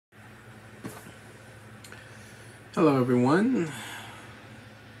Hello everyone,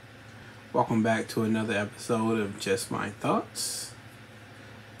 welcome back to another episode of Just My Thoughts.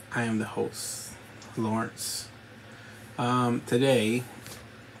 I am the host, Lawrence. Today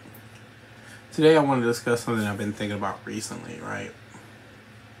I want to discuss something I've been thinking about recently, right?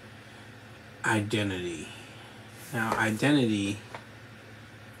 Identity. Now, identity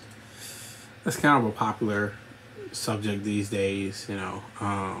is kind of a popular subject these days,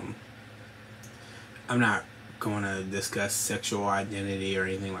 I'm not going to discuss sexual identity or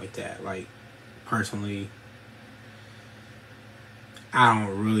anything like that. Like, personally, I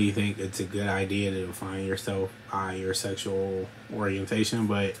don't really think it's a good idea to define yourself by your sexual orientation,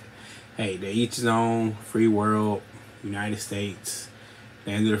 but hey, to each his own. Free world, United States,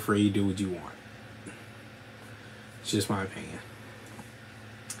 land of the free, do what you want. It's just my opinion.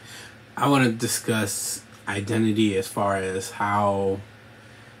 I want to discuss identity as far as how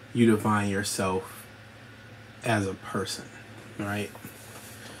you define yourself as a person, right?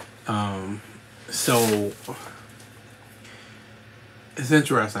 So it's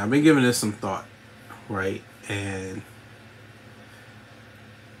interesting. I've been giving this some thought, right? And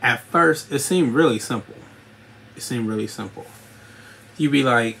at first, it seemed really simple. You'd be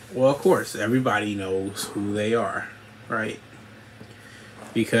like, well, of course, everybody knows who they are, right?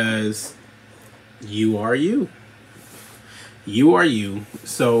 Because you are you. You are you.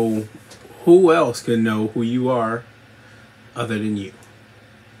 So who else can know who you are other than you?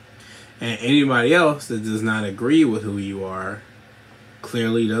 And anybody else that does not agree with who you are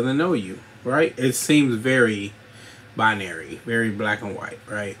clearly doesn't know you, right? It seems very binary, very black and white,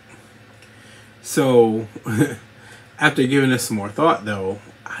 right? So after giving this some more thought, though,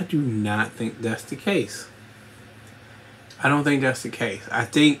 I do not think that's the case. I don't think that's the case. I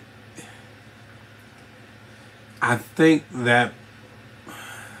think that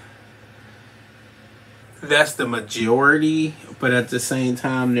that's the majority, but at the same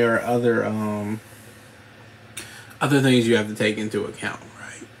time, there are other things you have to take into account,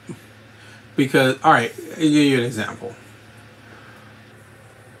 right? Because, all right, I'll give you an example.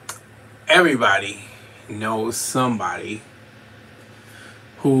 Everybody knows somebody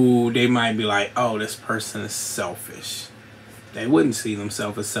who they might be like, oh, this person is selfish. They wouldn't see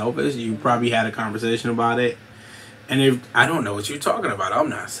themselves as selfish. You probably had a conversation about it, and if I don't know what you're talking about, I'm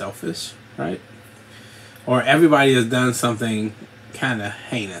not selfish, right? Or everybody has done something kind of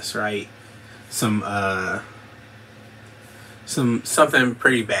heinous, right? Something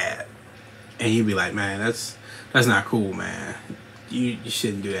pretty bad, and you'd be like, man, that's not cool, man. You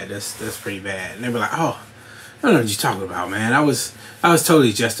shouldn't do that. That's pretty bad. And they'd be like, oh, I don't know what you're talking about, man. I was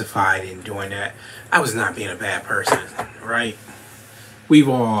totally justified in doing that. I was not being a bad person, right? We've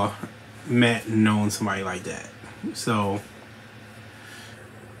all met and known somebody like that. So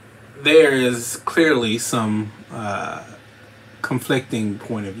there is clearly some conflicting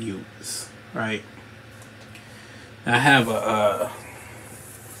point of views, right? I have a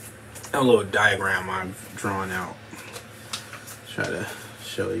little diagram I've drawn out. Try to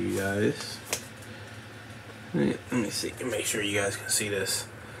show you guys. Let me see. Make sure you guys can see this.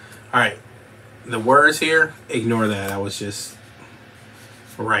 All right, the words here, ignore that. I was just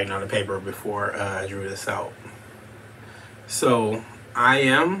writing on the paper before I drew this out. So I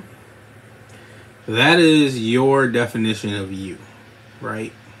am. That is your definition of you,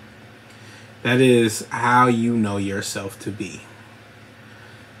 right? That is how you know yourself to be.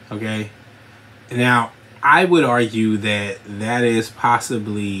 Okay? Now, I would argue that that is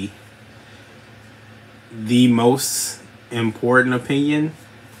possibly the most important opinion.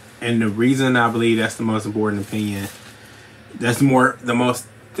 And the reason I believe that's the most important opinion, the most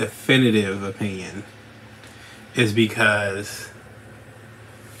definitive opinion, is because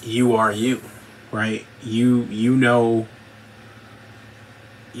you are you. Right? You know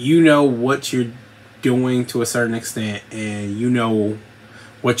what you're doing to a certain extent, and you know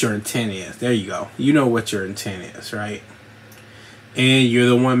what your intent is. There you go. You know what your intent is, right? And you're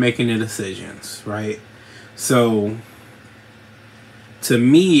the one making the decisions, right? So to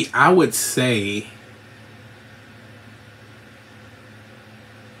me, I would say,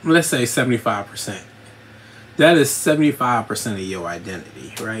 let's say 75%. That is 75% of your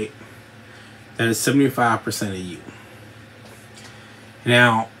identity, right? That is 75% of you.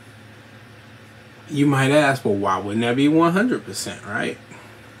 Now, you might ask, well, why wouldn't that be 100%, right?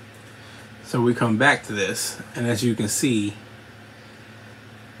 So we come back to this, and as you can see,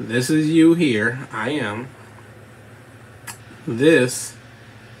 this is you here. I am. These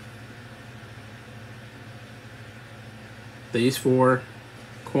 4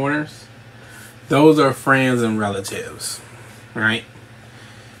 corners, those are friends and relatives, right?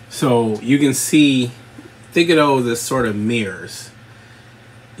 So you can see think of those as sort of mirrors.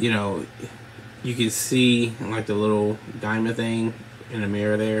 You know, you can see like the little diamond thing in the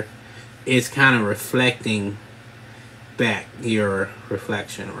mirror there. It's kind of reflecting back your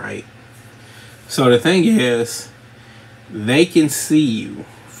reflection, right? So the thing is, they can see you,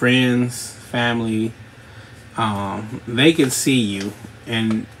 friends, family, they can see you,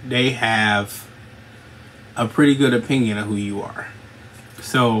 and they have a pretty good opinion of who you are.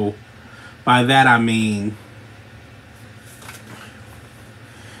 So by that I mean,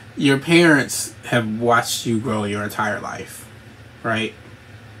 your parents have watched you grow your entire life, right?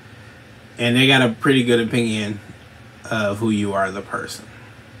 And they got a pretty good opinion of who you are as a person.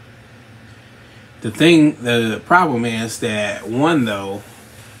 The problem is that, one, though,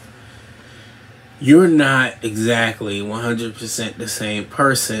 you're not exactly 100% the same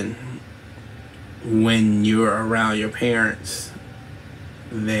person when you're around your parents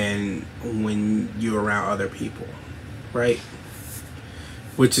than when you're around other people, right?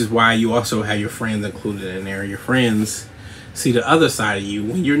 Which is why you also have your friends included in there. Your friends see the other side of you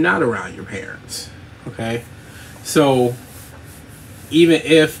when you're not around your parents, okay? So even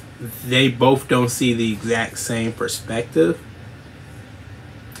if they both don't see the exact same perspective,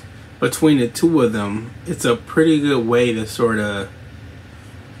 between the two of them, it's a pretty good way to sort of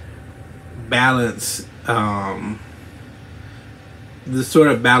balance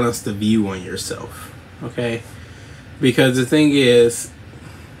the view on yourself, okay? Because the thing is,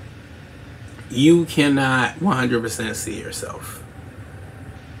 you cannot 100% see yourself,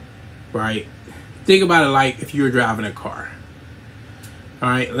 right? Think about it like if you were driving a car. All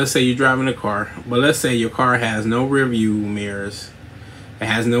right, let's say you're driving a car, but let's say your car has no rear view mirrors, it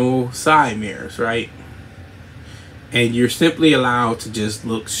has no side mirrors, right? And you're simply allowed to just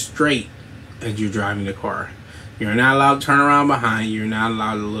look straight as you're driving the car. You're not allowed to turn around behind you. You're not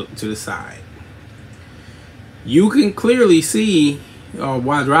allowed to look to the side. You can clearly see,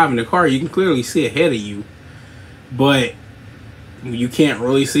 while driving the car, you can clearly see ahead of you, but you can't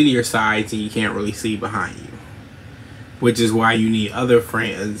really see to your sides and you can't really see behind you. Which is why you need other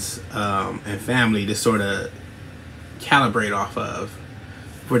friends and family to sort of calibrate off of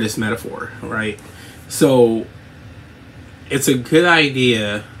for this metaphor, right? So it's a good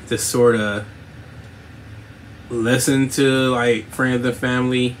idea to sort of listen to like friends and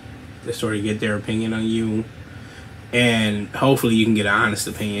family to sort of get their opinion on you, and hopefully you can get an honest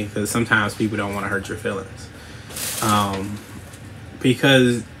opinion, because sometimes people don't want to hurt your feelings,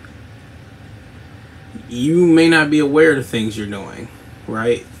 because you may not be aware of the things you're doing,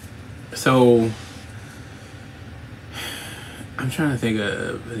 right? So I'm trying to think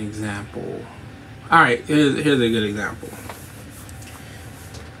of an example. All right, here's a good example.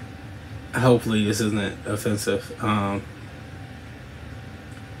 Hopefully this isn't offensive.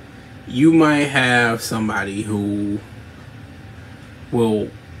 You might have somebody who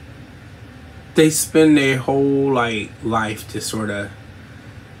they spend their whole life just sort of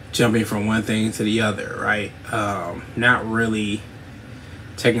jumping from one thing to the other, right? Not really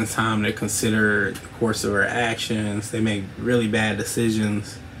taking time to consider the course of their actions. They make really bad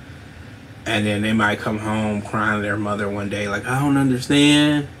decisions, and then they might come home crying to their mother one day like, I don't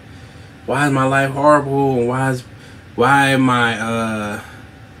understand. Why is my life horrible? And why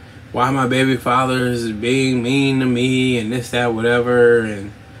my baby fathers being mean to me and this, that, whatever,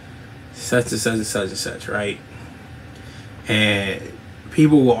 and such and such and such and such, right? And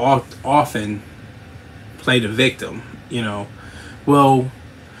people will often play the victim, you know. Well,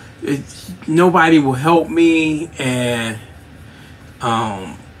 nobody will help me, and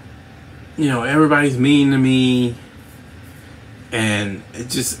you know, everybody's mean to me, and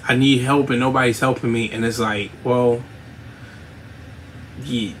I need help and nobody's helping me. And it's like, well,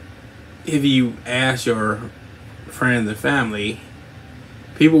 if you ask your friends and family,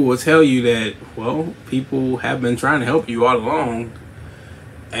 people will tell you that, well, people have been trying to help you all along,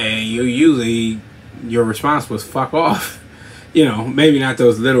 and your response was fuck off. You know, maybe not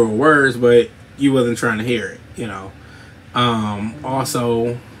those literal words, but you wasn't trying to hear it, you know.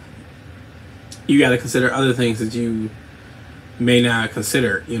 Also, you got to consider other things that you may not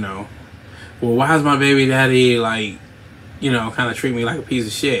consider, you know. Well, why is my baby daddy kind of treat me like a piece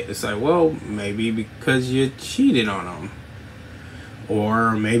of shit? It's like, well, maybe because you cheated on him,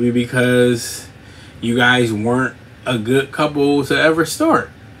 or maybe because you guys weren't a good couple to ever start,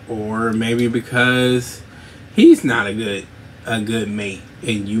 or maybe because he's not a good mate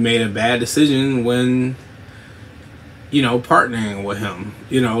and you made a bad decision when, you know, partnering with him.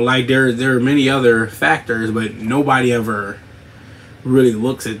 You know, like there are many other factors, but nobody ever really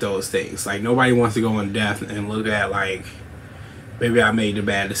looks at those things. Like, nobody wants to go in depth and look at, like, maybe I made a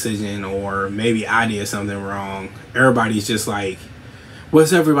bad decision, or maybe I did something wrong. Everybody's just like,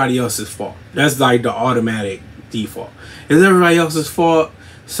 what's everybody else's fault? That's like the automatic default. It's everybody else's fault,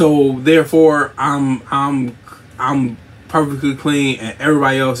 so therefore I'm perfectly clean, and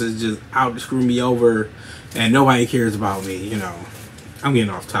everybody else is just out to screw me over, and nobody cares about me. You know, I'm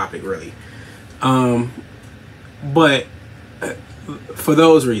getting off topic really. But for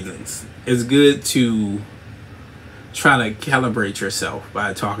those reasons, it's good to try to calibrate yourself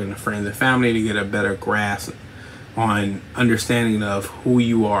by talking to friends and family to get a better grasp on understanding of who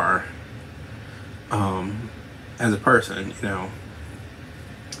you are as a person, you know.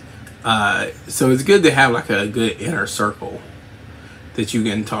 So it's good to have like a good inner circle that you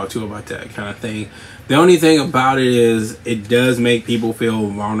can talk to about that kind of thing. The only thing about it is it does make people feel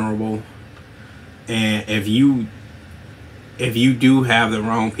vulnerable, and if you do have the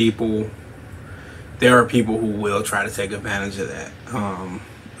wrong people, there are people who will try to take advantage of that.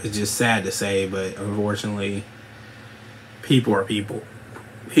 It's just sad to say, but unfortunately, people are people.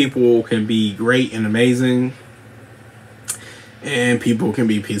 People can be great and amazing, and people can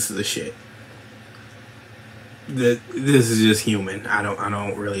be pieces of shit. This is just human. I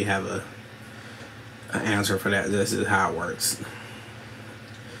don't really have an answer for that. This is how it works.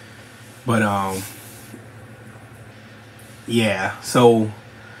 But yeah. So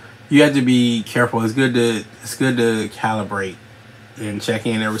you have to be careful. It's good to calibrate and check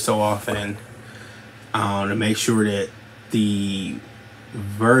in every so often to make sure that the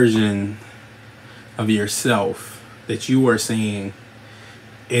version of yourself that you are seeing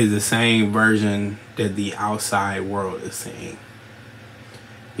is the same version that the outside world is seeing.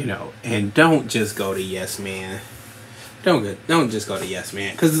 You know, and don't just go to yes man. Don't just go to yes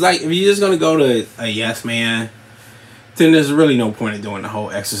man, because like if you're just gonna go to a yes man, then there's really no point in doing the whole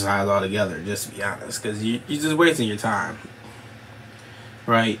exercise altogether, just to be honest, because you're just wasting your time,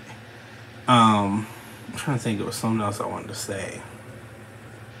 right? I'm trying to think of something else I wanted to say.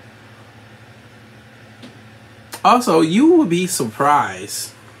 Also, you will be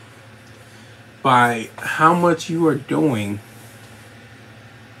surprised by how much you are doing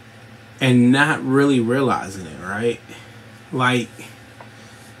and not really realizing it, right? Like,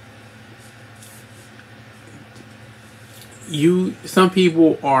 some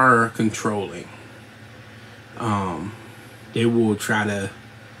people are controlling. They will try to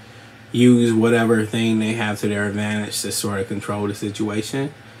use whatever thing they have to their advantage to sort of control the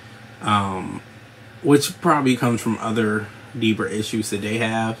situation, which probably comes from other deeper issues that they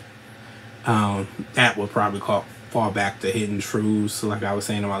have. That would probably fall back to hidden truths, like I was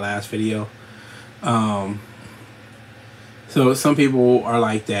saying in my last video. So some people are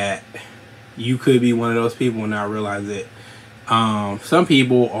like that. You could be one of those people and not realize it. Some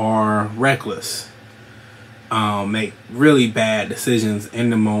people are reckless, make really bad decisions in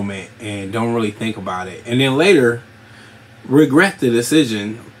the moment and don't really think about it, and then later regret the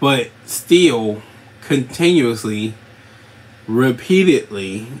decision, but still continuously,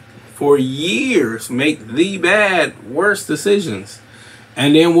 repeatedly, for years make the worst decisions.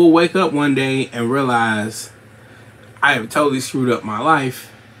 And then we'll wake up one day and realize, I have totally screwed up my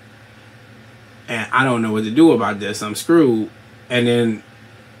life and I don't know what to do about this. I'm screwed. And then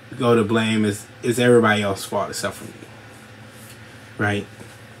go to blame is everybody else's fault except for me, right?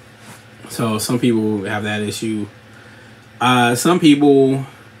 So some people have that issue. Some people,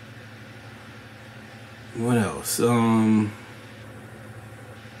 what else?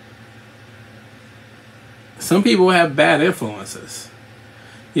 Some people have bad influences.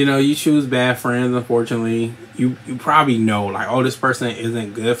 You know, you choose bad friends, unfortunately. You probably know, like, oh, this person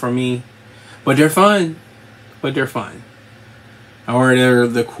isn't good for me, but they're fun. Or they're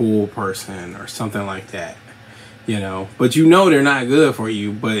the cool person or something like that, you know. But you know they're not good for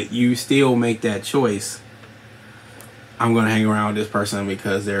you, but you still make that choice. I'm going to hang around with this person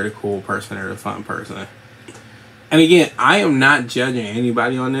because they're the cool person or the fun person. And again, I am not judging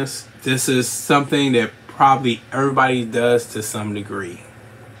anybody on this. This is something that probably everybody does to some degree.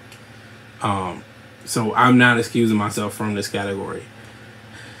 So I'm not excusing myself from this category.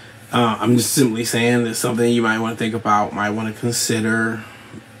 I'm just simply saying that's something you might want to think about, might want to consider,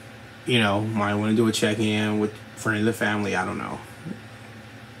 you know, might want to do a check-in with friends and family. I don't know.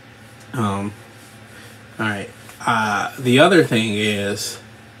 All right. The other thing is,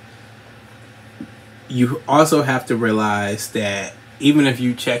 you also have to realize that even if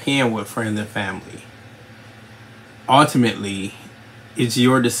you check in with friends and family, ultimately, it's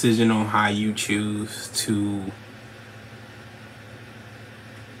your decision on how you choose to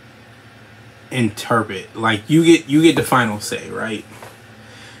interpret. Like, you get the final say, right?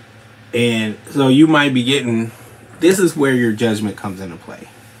 And so you might be getting this is where your judgment comes into play,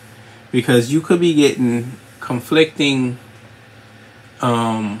 because you could be getting conflicting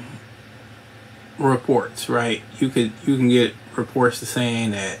reports, right? You can get reports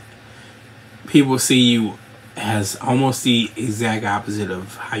saying that people see you as almost the exact opposite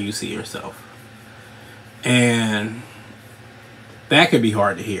of how you see yourself, and that could be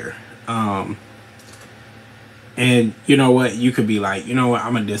hard to hear. And you know what? You could be like, you know what?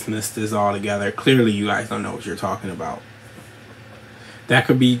 I'm gonna dismiss this altogether. Clearly, you guys don't know what you're talking about. That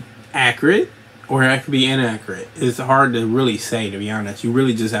could be accurate, or that could be inaccurate. It's hard to really say, to be honest. You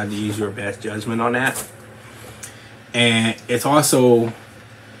really just have to use your best judgment on that. And it's also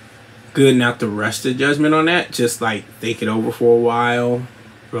good not to rush the judgment on that. Just like think it over for a while,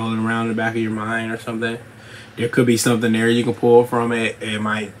 roll it around in the back of your mind or something. There could be something there you can pull from it. It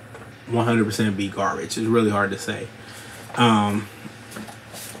might 100% be garbage. It's really hard to say.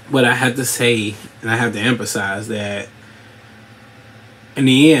 But I have to say, and I have to emphasize that in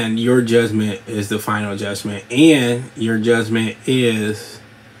the end, your judgment is the final judgment, and your judgment is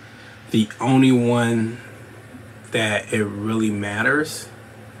the only one that it really matters.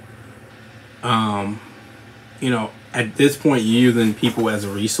 You know, at this point, you're using people as a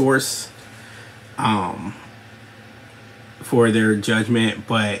resource for their judgment,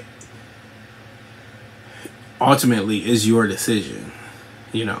 but ultimately it's your decision,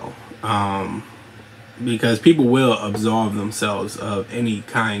 you know, because people will absolve themselves of any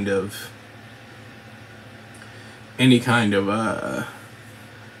kind of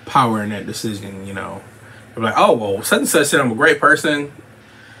power in that decision, you know. They're like, oh, well, such and such said I'm a great person,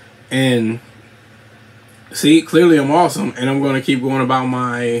 and see, clearly I'm awesome, and I'm going to keep going about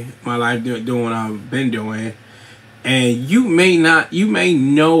my life doing what I've been doing. And you may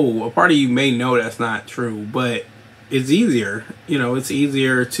know, a part of you may know that's not true, but it's easier, you know, it's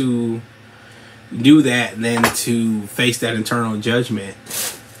easier to do that than to face that internal judgment,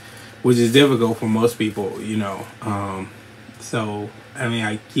 which is difficult for most people, you know. So, I mean,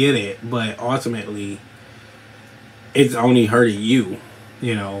 I get it, but ultimately, it's only hurting you,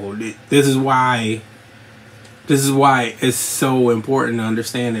 you know. This is why it's so important to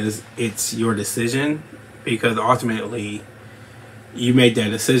understand is it's your decision, because ultimately you make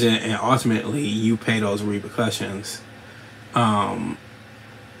that decision and ultimately you pay those repercussions.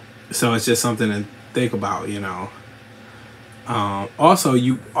 So it's just something to think about, you know. Also,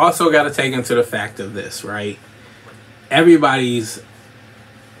 you also got to take into the fact of this, right? Everybody's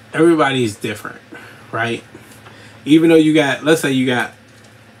different, right? Even though you got, let's say you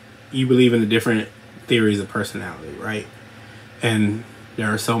believe in the different theories of personality, right? And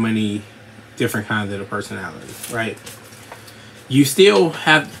there are so many different kinds of the personality, right? You still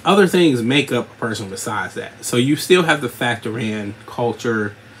have other things make up a person besides that. So you still have to factor in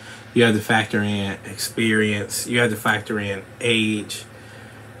culture, you have to factor in experience, you have to factor in age.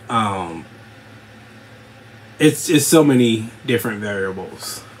 It's so many different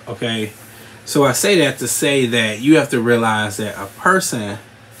variables, okay? So I say that to say that you have to realize that a person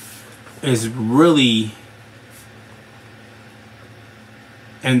is really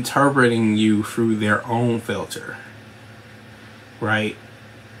interpreting you through their own filter, right?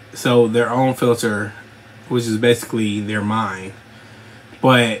 So their own filter, which is basically their mind,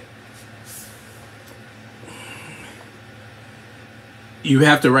 but you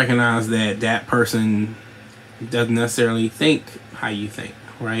have to recognize that that person doesn't necessarily think how you think,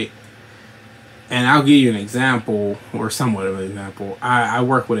 right? And I'll give you an example, or somewhat of an example. I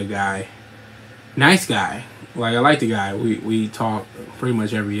work with a guy, nice guy. Like, I like the guy. We talk pretty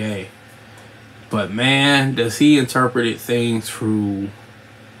much every day. But man, does he interpret things through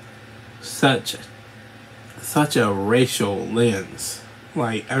such a racial lens.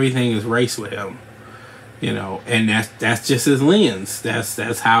 Like, everything is race with him, you know, and that's just his lens.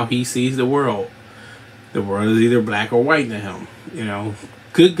 That's how he sees the world. The world is either black or white to him, you know.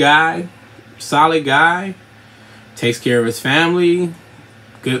 Good guy, solid guy, takes care of his family,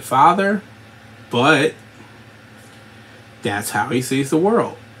 good father, but that's how he sees the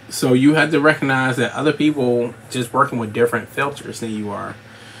world. So you have to recognize that other people just working with different filters than you are.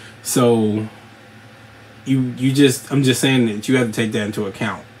 So I'm just saying that you have to take that into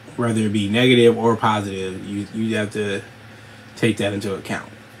account, whether it be negative or positive. You have to take that into account,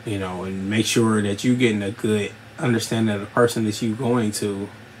 you know, and make sure that you're getting a good understanding of the person that you're going to,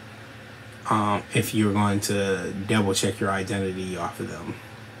 if you're going to double check your identity off of them.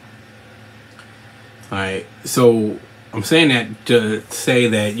 All right, so I'm saying that to say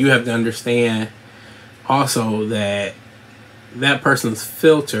that you have to understand also that that person's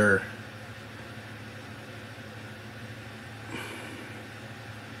filter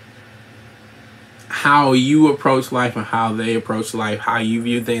how you approach life and how they approach life, how you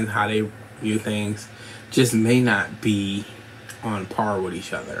view things, how they view things, just may not be on par with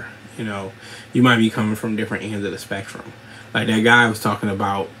each other. You know, you might be coming from different ends of the spectrum. Like that guy I was talking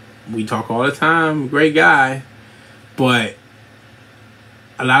about, we talk all the time, great guy, but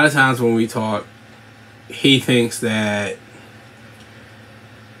a lot of times when we talk, he thinks that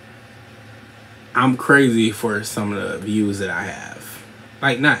I'm crazy for some of the views that I have.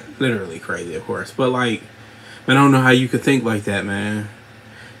 Like, not literally crazy, of course, but like, I don't know how you could think like that, man.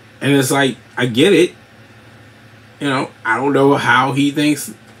 And it's like, I get it. You know, I don't know how he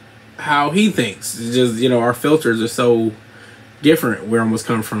thinks. It's just, you know, our filters are so different. We're almost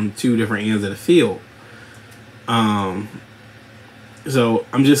coming from two different ends of the field. So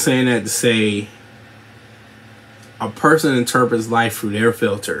I'm just saying that to say a person interprets life through their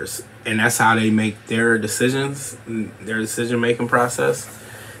filters, and that's how they make their decisions, their decision-making process.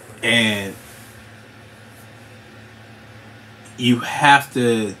 And you have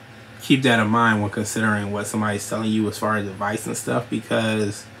to keep that in mind when considering what somebody's telling you as far as advice and stuff,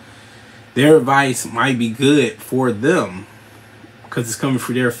 because their advice might be good for them because it's coming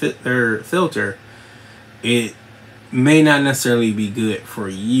through their filter. It may not necessarily be good for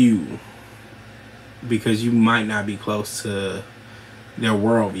you because you might not be close to their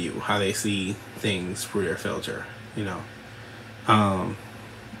worldview, how they see things through their filter, you know. And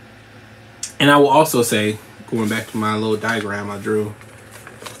I will also say, going back to my little diagram I drew,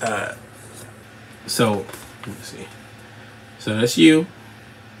 so let me see. So that's you,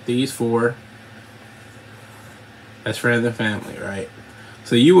 these four, that's friends and family, right?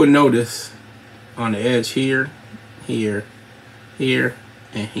 So you will notice on the edge here, here, here,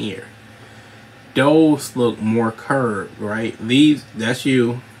 and here, those look more curved, right? That's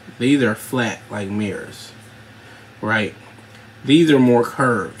you. These are flat like mirrors, right? These are more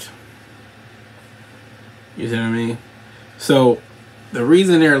curved. You see what I mean? So the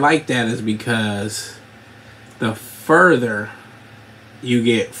reason they're like that is because the further you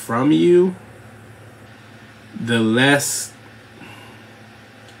get from you, the less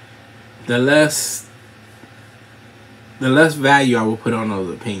value I will put on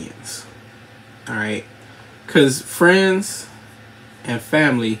those opinions. All right, because friends and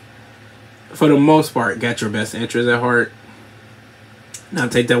family, for the most part, got your best interests at heart. Now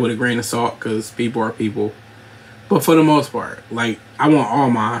take that with a grain of salt, because people are people. But for the most part, like, I want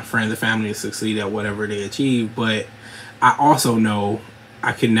all my friends and family to succeed at whatever they achieve. But I also know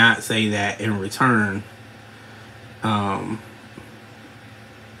I cannot say that in return.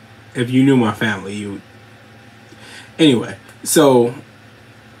 If you knew my family, you... Anyway, so...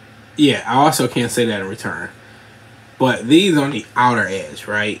 yeah, I also can't say that in return. But these on the outer edge,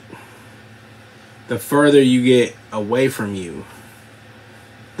 right? The further you get away from you,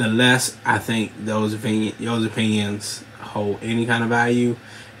 the less I think those opinions hold any kind of value.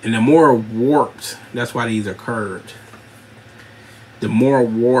 And the more warped, that's why these are curved. The more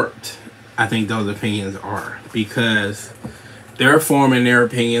warped I think those opinions are, because they're forming their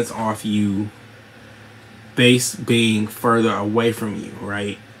opinions off you based being further away from you,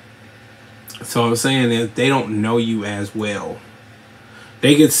 right? So I'm saying is they don't know you as well.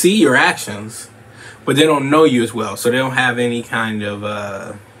 They can see your actions, but they don't know you as well. So they don't have any kind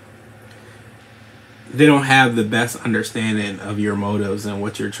of they don't have the best understanding of your motives and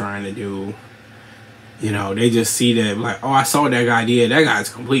what you're trying to do. You know, they just see that, like, oh, I saw what that guy did. That guy's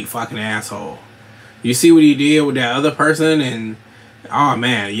a complete fucking asshole. You see what he did with that other person, and oh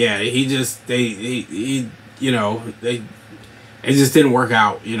man, yeah, he just he you know, it just didn't work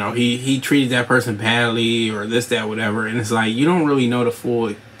out. You know, he treated that person badly, or this, that, whatever. And it's like, you don't really know the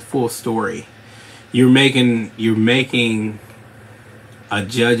full story. You're making a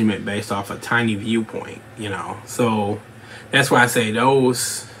judgment based off a tiny viewpoint, you know. So that's why I say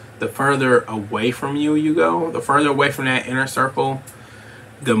the further away from you go, the further away from that inner circle,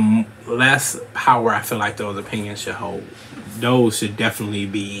 the less power I feel like those opinions should hold. Those should definitely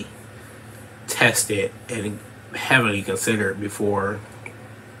be tested and heavily considered before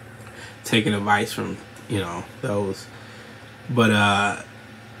taking advice from, you know, those. But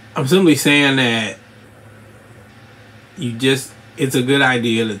I'm simply saying that it's a good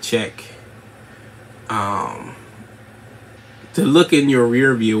idea to check, to look in your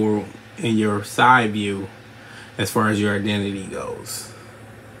rear view or in your side view as far as your identity goes.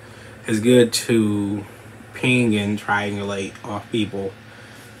 It's good to ping and triangulate off people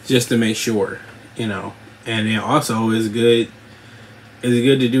just to make sure, you know. And then also it's good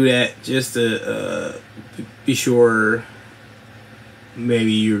to do that just to be sure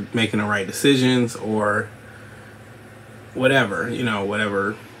maybe you're making the right decisions or whatever, you know,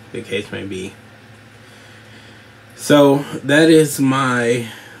 whatever the case may be. So that is my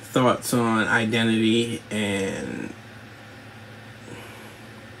thoughts on identity, and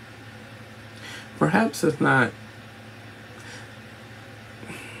perhaps it's not.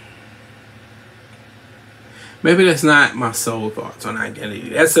 Maybe that's not my sole thoughts on identity.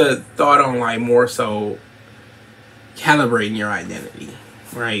 That's a thought on like more so calibrating your identity,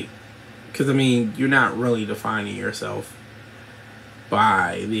 right? Because I mean, you're not really defining yourself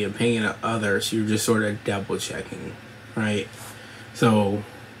by the opinion of others. You're just sort of double checking, right? So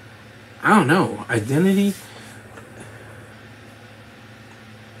I don't know, identity.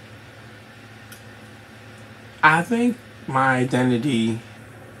 I think my identity,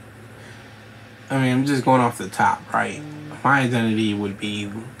 I mean, I'm just going off the top, right? My identity would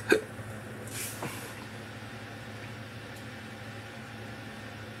be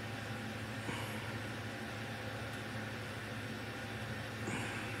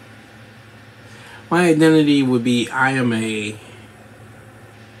I am a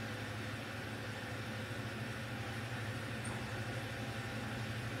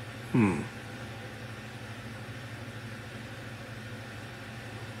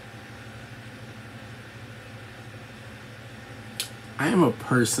I am a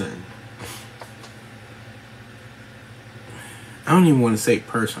person. I don't even want to say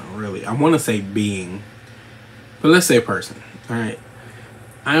person, really. I want to say being. But let's say person, alright?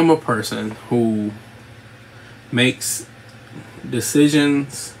 I am a person who makes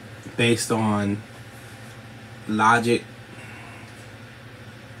decisions based on logic.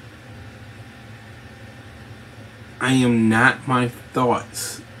 I am not my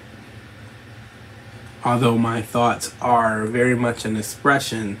thoughts, although my thoughts are very much an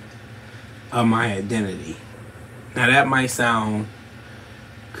expression of my identity. Now that might sound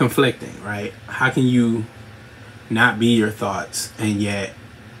conflicting, right? How can you not be your thoughts and yet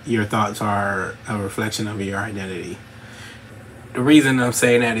your thoughts are a reflection of your identity? The reason I'm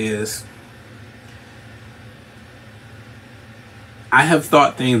saying that is I have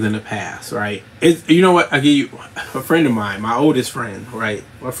thought things in the past, right? You know what? I'll give you a friend of mine, my oldest friend, right?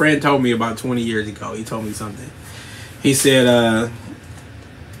 My friend told me about 20 years ago. He told me something. He said,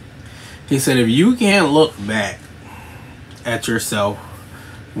 if you can't look back at yourself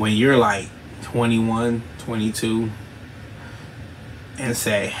when you're like 21, 22 and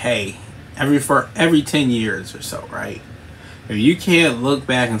say, hey, every 10 years or so, right? If you can't look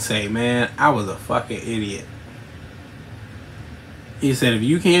back and say, man, I was a fucking idiot. He said, if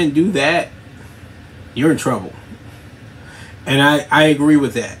you can't do that, you're in trouble. And I agree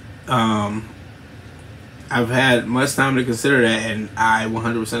with that. I've had much time to consider that, and I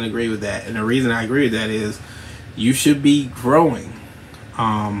 100% agree with that. And the reason I agree with that is you should be growing.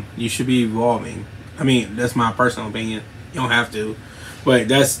 You should be evolving. I mean, that's my personal opinion. You don't have to. But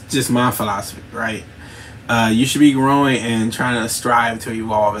that's just my philosophy, right? You should be growing and trying to strive to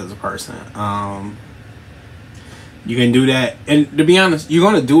evolve as a person. You can do that. And to be honest, you're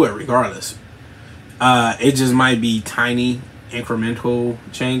going to do it regardless. It just might be tiny, incremental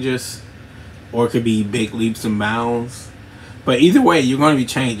changes. Or it could be big leaps and bounds. But either way, you're going to be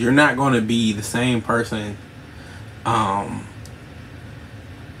changed. You're not going to be the same person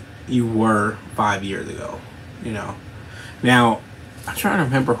you were 5 years ago. You know. Now, I'm trying to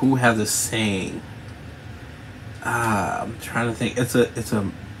remember who has a saying. I'm trying to think. It's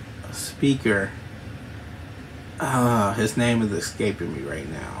a speaker. His name is escaping me right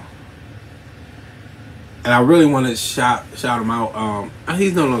now. And I really want to shout him out.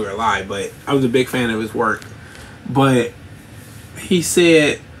 He's no longer alive, but I was a big fan of his work. But he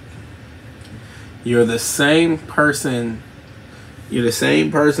said, you're the same person. You're the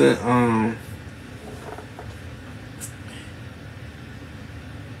same person.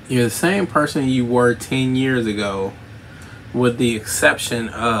 You're the same person you were 10 years ago, with the exception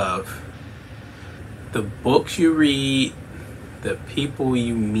of the books you read, the people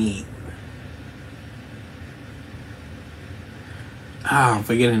you meet. I'm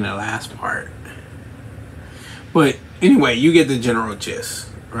forgetting the last part. But anyway, you get the general gist,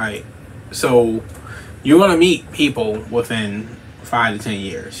 right? So you're going to meet people within 5 to 10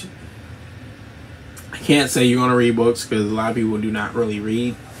 years. I can't say you're going to read books because a lot of people do not really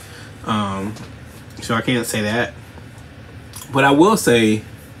read. So I can't say that. But I will say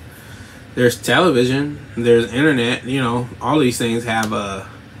there's television, there's internet, you know, all these things have a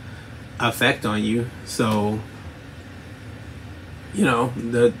effect on you. So, you know,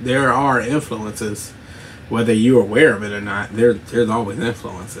 there are influences, whether you're aware of it or not. There's always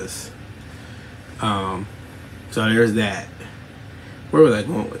influences. So there's that. Where was I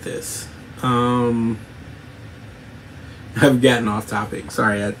going with this? I've gotten off topic.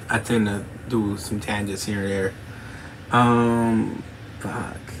 Sorry, I tend to do some tangents here and there.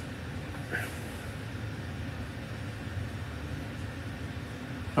 Fuck.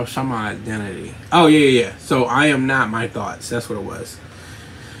 I was talking about identity. Oh, yeah. So I am not my thoughts. That's what it was.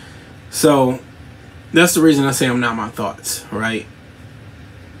 So that's the reason I say I'm not my thoughts, right?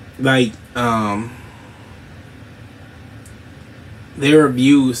 Like, there are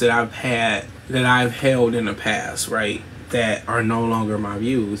views that I've held in the past, right, that are no longer my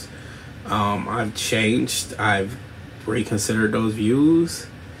views. I've changed. I've reconsidered those views.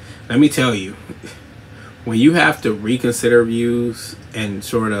 Let me tell you, when you have to reconsider views and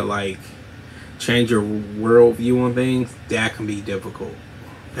sort of like change your worldview on things, that can be difficult.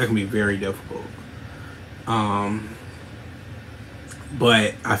 That can be very difficult.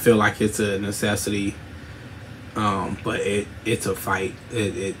 But I feel like it's a necessity. But it's a fight.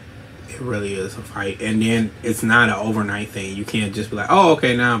 It really is a fight. And then it's not an overnight thing. You can't just be like, oh,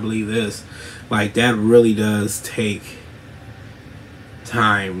 okay, now I believe this. Like, that really does take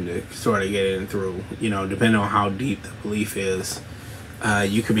time to sort of get in through, you know, depending on how deep the belief is.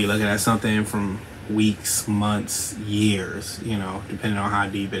 You could be looking at something from weeks, months, years, you know, depending on how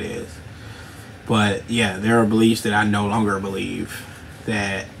deep it is. But yeah, there are beliefs that I no longer believe,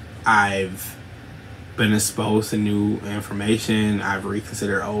 that I've been exposed to new information. I've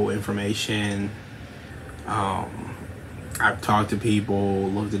reconsidered old information. I've talked to people,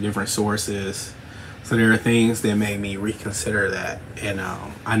 looked at different sources. So there are things that made me reconsider that. And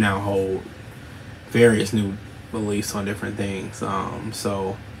I now hold various new beliefs on different things.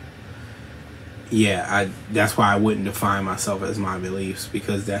 So yeah, that's why I wouldn't define myself as my beliefs,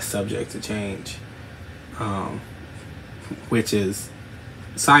 because that's subject to change. Which is,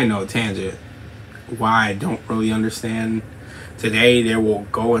 side note, tangent, why I don't really understand today. They will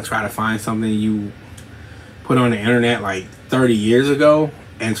go and try to find something you put on the internet like 30 years ago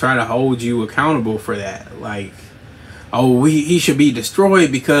and try to hold you accountable for that. Like, oh, he should be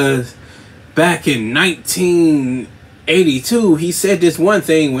destroyed because back in 1982 he said this one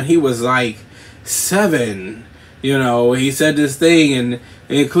thing when he was like 7. You know, he said this thing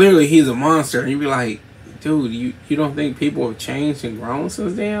and clearly he's a monster. And you'd be like, dude, you don't think people have changed and grown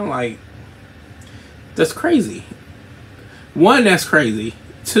since then? Like, that's crazy. One, that's crazy.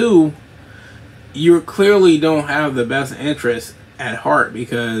 Two, you clearly don't have the best interest at heart,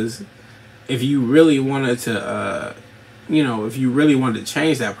 because if you really wanted to, you know, if you really wanted to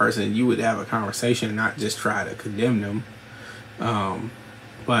change that person, you would have a conversation and not just try to condemn them.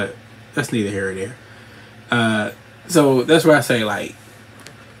 But that's neither here nor there. So that's why I say, like,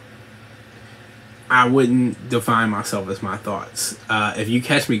 I wouldn't define myself as my thoughts. If you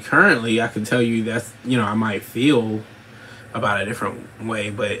catch me currently, I can tell you that's, you know, I might feel about a different way,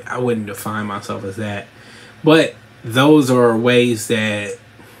 but I wouldn't define myself as that. But those are ways that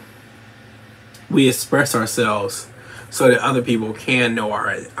we express ourselves so that other people can know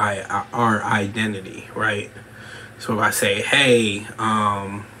our identity, right? So if I say, hey,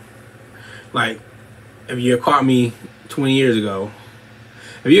 like, if you caught me 20 years ago,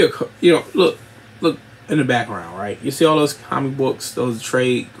 if you know, look in the background, right? You see all those comic books, those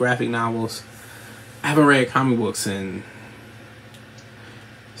trade graphic novels. I haven't read comic books in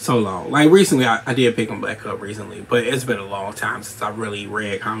so long. Like, recently, I did pick them back up recently, but it's been a long time since I really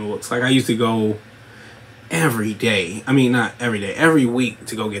read comic books. Like, I used to go every day. I mean, not every day, every week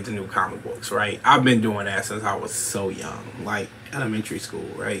to go get the new comic books, right? I've been doing that since I was so young, like elementary school,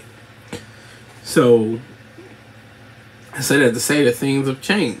 right? So I say that to say that things have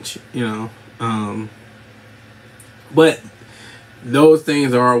changed, you know. But those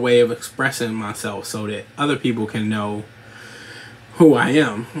things are a way of expressing myself so that other people can know who I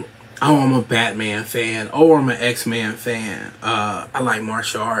am. Oh, I'm a Batman fan. Oh, I'm an X-Men fan. I like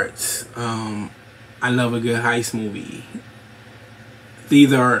martial arts. I love a good heist movie.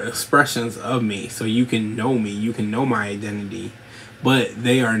 These are expressions of me, so you can know me. You can know my identity, but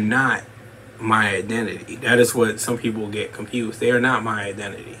they are not my identity. That is what some people get confused. They are not my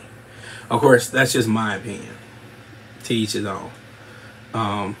identity. Of course, that's just my opinion. To each his own.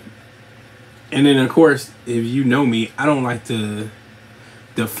 And then, of course, if you know me, I don't like to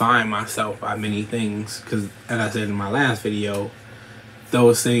define myself by many things, because, as I said in my last video,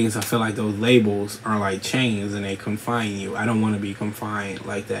 those things, I feel like those labels are like chains and they confine you. I don't want to be confined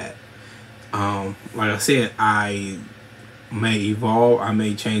like that. Like I said, I may evolve, I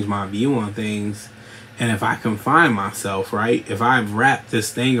may change my view on things, and if I confine myself, right, if I've wrapped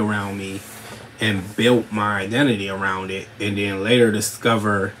this thing around me and built my identity around it, and then later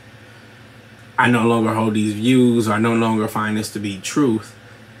discover I no longer hold these views, or I no longer find this to be truth,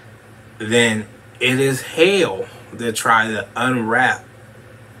 then it is hell to try to unwrap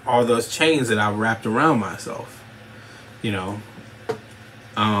all those chains that I've wrapped around myself. You know,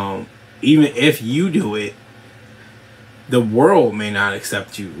 even if you do it, the world may not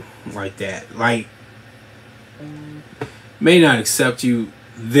accept you like that. Like, may not accept you.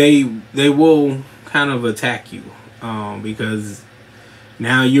 They will kind of attack you, because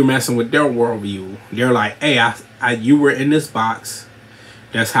now you're messing with their worldview. They're like, hey, you were in this box.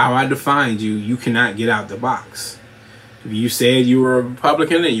 That's how I defined you. You cannot get out the box. If you said you were a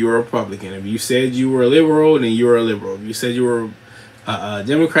Republican, then you were a Republican. If you said you were a liberal, then you were a liberal. If you said you were a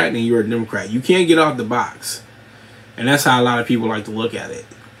Democrat, then you were a Democrat. You can't get out the box. And that's how a lot of people like to look at it.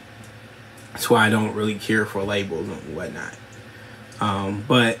 That's why I don't really care for labels and whatnot.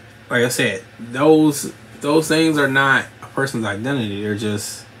 But like I said, those things are not a person's identity. They're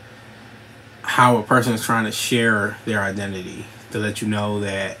just how a person is trying to share their identity, to let you know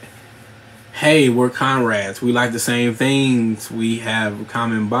that, hey, we're comrades. We like the same things. We have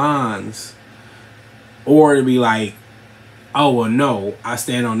common bonds. Or to be like, oh, well, no, I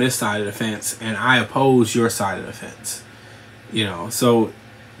stand on this side of the fence and I oppose your side of the fence. You know, so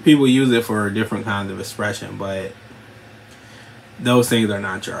people use it for different kinds of expression, but those things are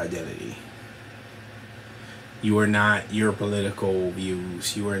not your identity. You are not your political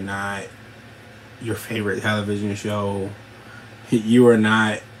views. You are not your favorite television show. You are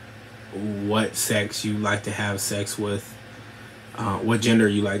not what sex you like to have sex with, what gender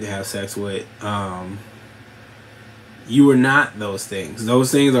you like to have sex with. You are not those things.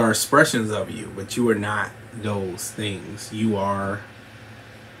 Those things are expressions of you, but you are not those things. You are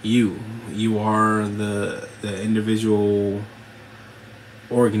you. You are the individual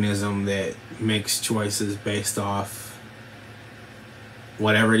organism that makes choices based off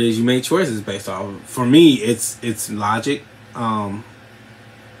whatever it is you make choices based off. For me, it's logic.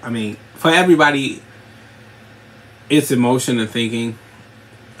 I mean, for everybody, it's emotion and thinking.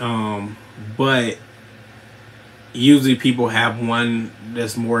 But usually people have one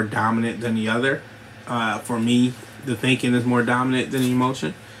that's more dominant than the other. For me, the thinking is more dominant than the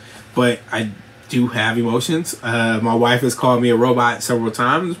emotion. But I do have emotions. My wife has called me a robot several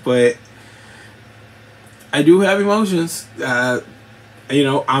times, but I do have emotions. You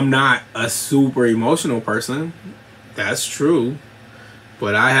know, I'm not a super emotional person. That's true.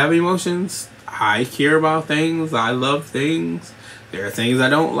 But I have emotions. I care about things. I love things. There are things I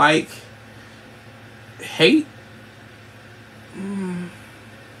don't like. Hate?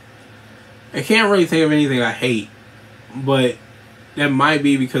 I can't really think of anything I hate. But that might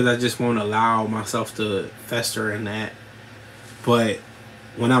be because I just won't allow myself to fester in that. But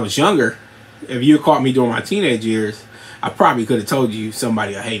when I was younger, if you caught me during my teenage years, I probably could have told you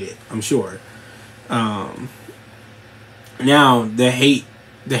somebody I hated. I'm sure. Now the hate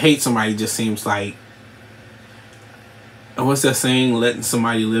somebody just seems like, what's that saying? Letting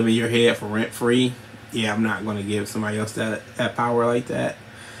somebody live in your head for rent free. Yeah, I'm not going to give somebody else that power like that.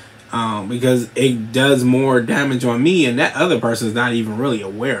 Because it does more damage on me, and that other person is not even really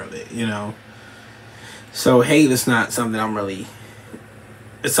aware of it, you know. So hate is not something I'm really.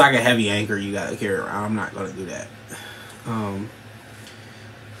 It's like a heavy anchor you gotta carry around. I'm not gonna do that.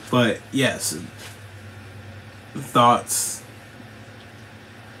 But yes, thoughts.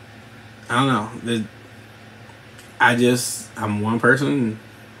 I don't know. I'm one person,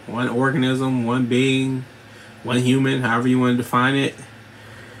 one organism, one being, one human, however you want to define it.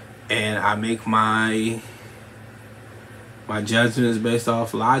 And I make my judgments based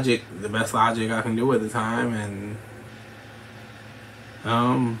off logic, the best logic I can do at the time, and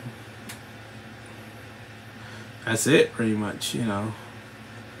that's it pretty much, you know.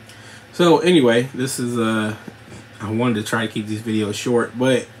 So anyway, this is I wanted to try to keep these videos short,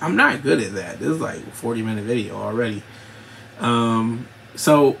 but I'm not good at that. This is like a 40-minute video already.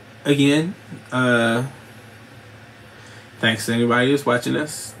 So again, thanks to anybody who's watching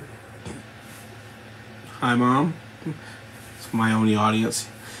this. Hi, Mom. It's my only audience.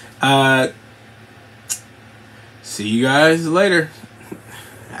 See you guys later.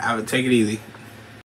 Take it easy.